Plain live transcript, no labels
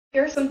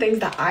Here are some things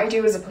that I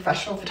do as a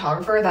professional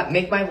photographer that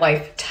make my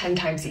life 10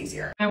 times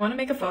easier. I want to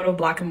make a photo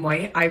black and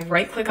white. I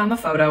right click on the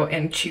photo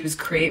and choose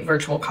create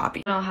virtual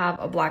copy. I'll have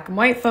a black and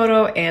white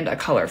photo and a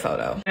color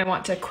photo. I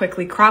want to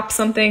quickly crop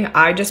something.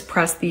 I just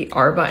press the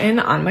R button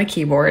on my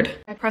keyboard.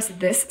 I press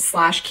this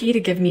slash key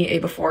to give me a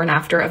before and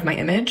after of my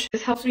image.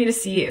 This helps me to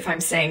see if I'm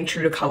staying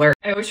true to color.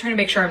 I always try to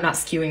make sure I'm not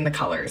skewing the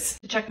colors.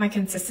 To check my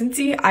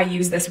consistency, I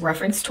use this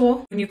reference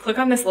tool. When you click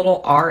on this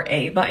little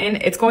RA button,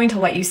 it's going to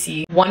let you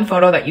see one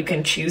photo that you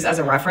can choose as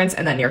a reference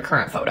and then your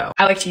current photo.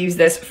 I like to use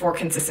this for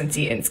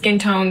consistency in skin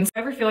tones. If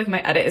I ever feel like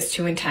my edit is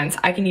too intense,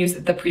 I can use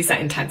the preset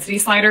intensity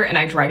slider and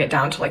I drag it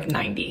down to like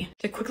 90.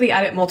 To quickly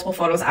edit multiple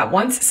photos at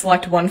once,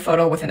 select one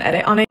photo with an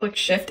edit on it, click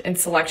shift and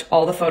select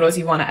all the photos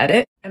you want to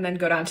edit, and then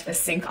go down to the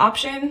sync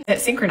option, hit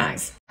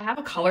synchronize. I have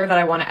a color that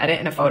I want to edit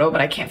in a photo,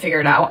 but I can't figure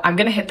it out. I'm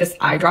gonna hit this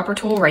eyedropper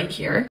tool right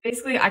here.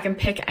 Basically, I can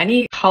pick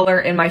any color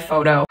in my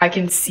photo. I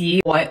can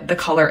see what the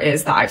color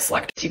is that I've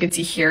selected. So you can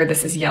see here,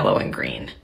 this is yellow and green.